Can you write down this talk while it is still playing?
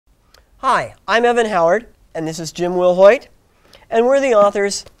Hi, I'm Evan Howard, and this is Jim Wilhoit, and we're the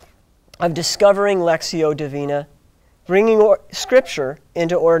authors of Discovering Lectio Divina, Bringing Scripture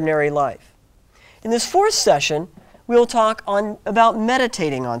into Ordinary Life. In this fourth session, we'll talk about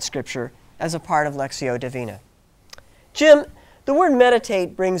meditating on Scripture as a part of Lectio Divina. Jim, the word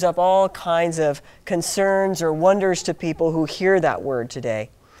meditate brings up all kinds of concerns or wonders to people who hear that word today.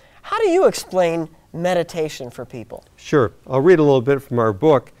 How do you explain meditation for people? Sure. I'll read a little bit from our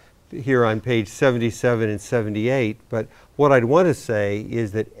book here on page 77 and 78, but what I'd want to say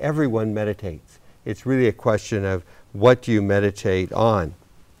is that everyone meditates. It's really a question of what do you meditate on.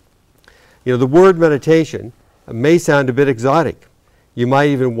 You know, the word meditation may sound a bit exotic. You might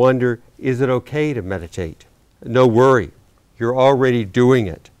even wonder, is it okay to meditate? No worry, you're already doing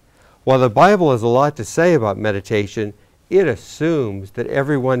it. While the Bible has a lot to say about meditation, it assumes that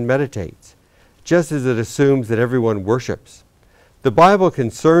everyone meditates, just as it assumes that everyone worships. The Bible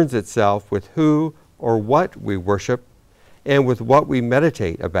concerns itself with who or what we worship and with what we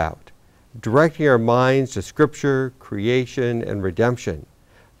meditate about, directing our minds to Scripture, creation, and redemption.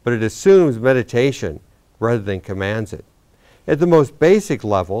 But it assumes meditation rather than commands it. At the most basic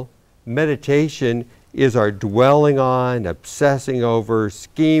level, meditation is our dwelling on, obsessing over,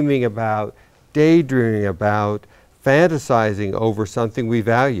 scheming about, daydreaming about, fantasizing over something we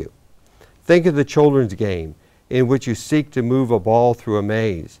value. Think of the children's game in which you seek to move a ball through a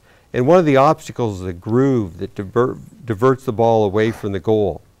maze, and one of the obstacles is a groove that diverts the ball away from the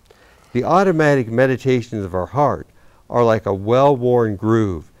goal. The automatic meditations of our heart are like a well-worn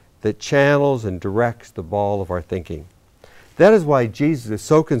groove that channels and directs the ball of our thinking. That is why Jesus is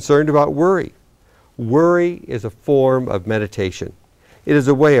so concerned about worry. Worry is a form of meditation. It is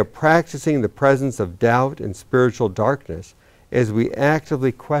a way of practicing the presence of doubt and spiritual darkness as we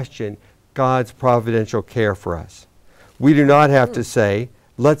actively question God's providential care for us. We do not have to say,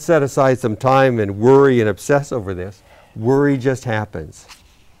 let's set aside some time and worry and obsess over this. Worry just happens.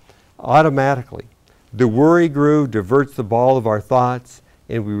 Automatically, the worry groove diverts the ball of our thoughts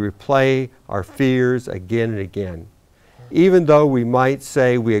and we replay our fears again and again. Even though we might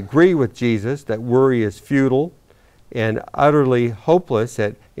say we agree with Jesus that worry is futile and utterly hopeless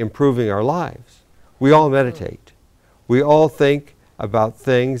at improving our lives, we all meditate. We all think about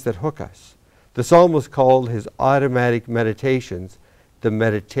things that hook us. The psalmist called his automatic meditations the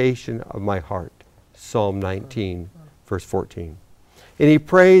meditation of my heart, Psalm 19, verse 14. And he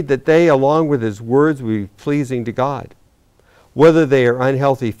prayed that they, along with his words, would be pleasing to God. Whether they are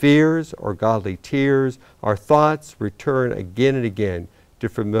unhealthy fears or godly tears, our thoughts return again and again to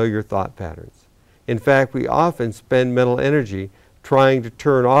familiar thought patterns. In fact, we often spend mental energy trying to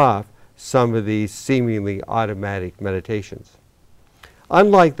turn off some of these seemingly automatic meditations.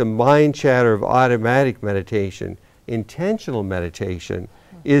 Unlike the mind chatter of automatic meditation, intentional meditation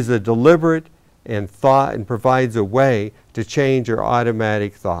is a deliberate and provides a way to change our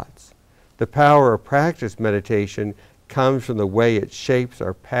automatic thoughts. The power of practice meditation comes from the way it shapes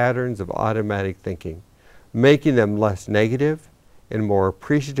our patterns of automatic thinking, making them less negative and more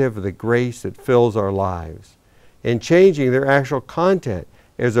appreciative of the grace that fills our lives, and changing their actual content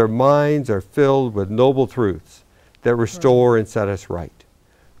as our minds are filled with noble truths that restore and set us right.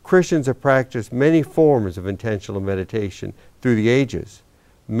 Christians have practiced many forms of intentional meditation through the ages,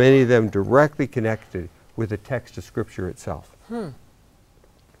 many of them directly connected with the text of Scripture itself.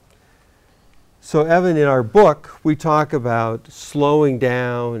 So Evan, in our book, we talk about slowing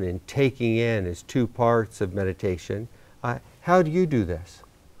down and taking in as two parts of meditation. How do you do this?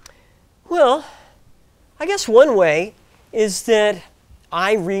 Well, I guess one way is that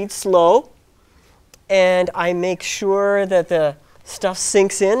I read slow and I make sure that the stuff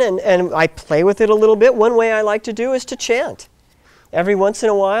sinks in and I play with it a little bit. One way I like to do is to chant. Every once in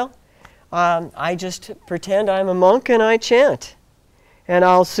a while, I just pretend I'm a monk and I chant. And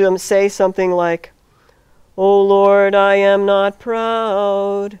I'll say something like, "O Lord, I am not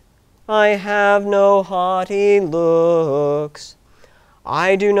proud. I have no haughty looks.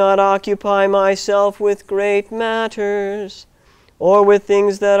 I do not occupy myself with great matters, or with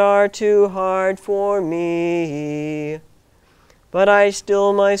things that are too hard for me. But I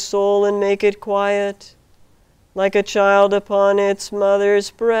still my soul and make it quiet, like a child upon its mother's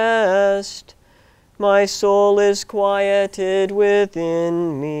breast. My soul is quieted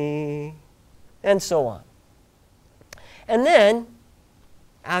within me," and so on. And then,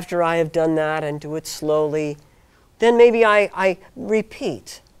 after I have done that and do it slowly, then maybe I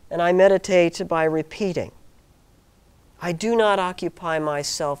repeat, and I meditate by repeating. I do not occupy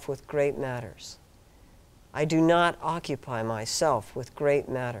myself with great matters. I do not occupy myself with great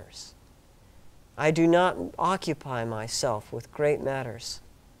matters. I do not occupy myself with great matters.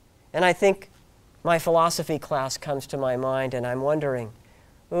 And I think my philosophy class comes to my mind, and I'm wondering,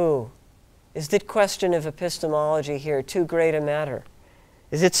 ooh, is the question of epistemology here too great a matter?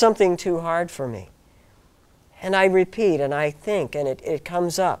 Is it something too hard for me? And I repeat, and I think, and it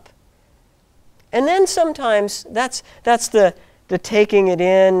comes up. And then sometimes that's the taking it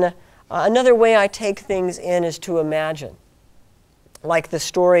in. Another way I take things in is to imagine. Like the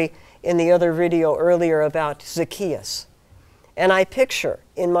story in the other video earlier about Zacchaeus. And I picture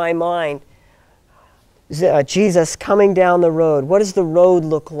in my mind Jesus coming down the road. What does the road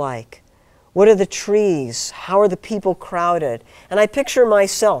look like? What are the trees? How are the people crowded? And I picture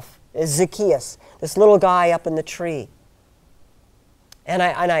myself as Zacchaeus, this little guy up in the tree. And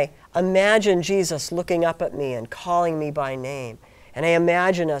I imagine Jesus looking up at me and calling me by name. And I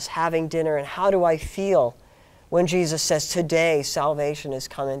imagine us having dinner, and how do I feel when Jesus says, today salvation has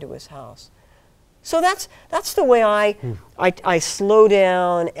come into his house? So that's the way I slow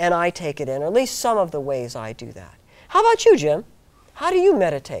down and I take it in, or at least some of the ways I do that. How about you, Jim? How do you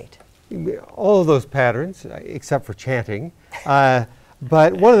meditate? All of those patterns, except for chanting.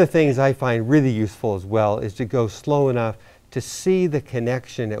 But one of the things I find really useful as well is to go slow enough to see the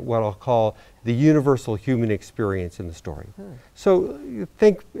connection at what I'll call the universal human experience in the story. So you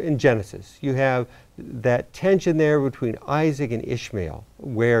think in Genesis, you have that tension there between Isaac and Ishmael,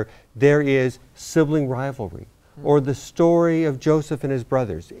 where there is sibling rivalry, or the story of Joseph and his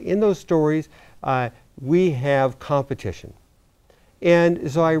brothers. In those stories, we have competition.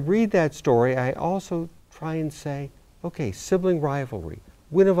 And so I read that story, I also try and say, okay, sibling rivalry.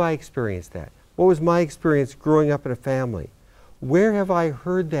 When have I experienced that? What was my experience growing up in a family? Where have I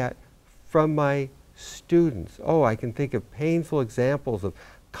heard that from my students? Oh, I can think of painful examples of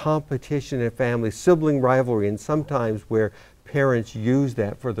competition in a family, sibling rivalry, and sometimes where parents use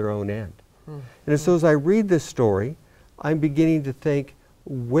that for their own end. And so as I read this story, I'm beginning to think,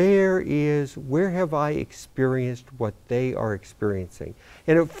 where have I experienced what they are experiencing?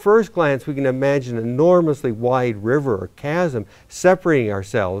 And at first glance, we can imagine an enormously wide river or chasm separating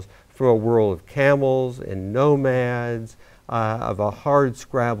ourselves from a world of camels and nomads, of a hard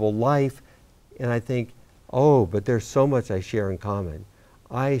scrabble life. And I think, oh, but there's so much I share in common.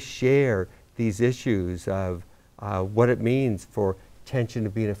 I share these issues of what it means for tension to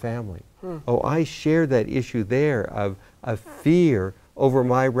be in a family. Oh, I share that issue there of fear over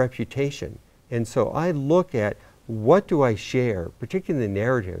my reputation. And so I look at what do I share, particularly in the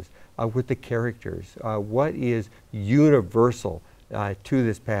narratives, with the characters. What is universal to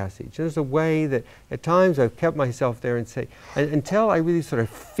this passage? There's a way that at times I've kept myself there and say, until I really sort of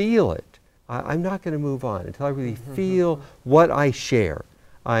feel it, I'm not going to move on. Until I really feel what I share,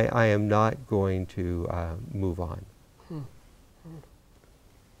 I am not going to move on.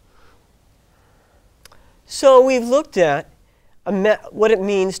 So we've looked at what it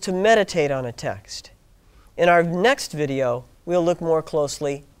means to meditate on a text. In our next video, we'll look more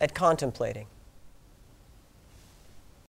closely at contemplating.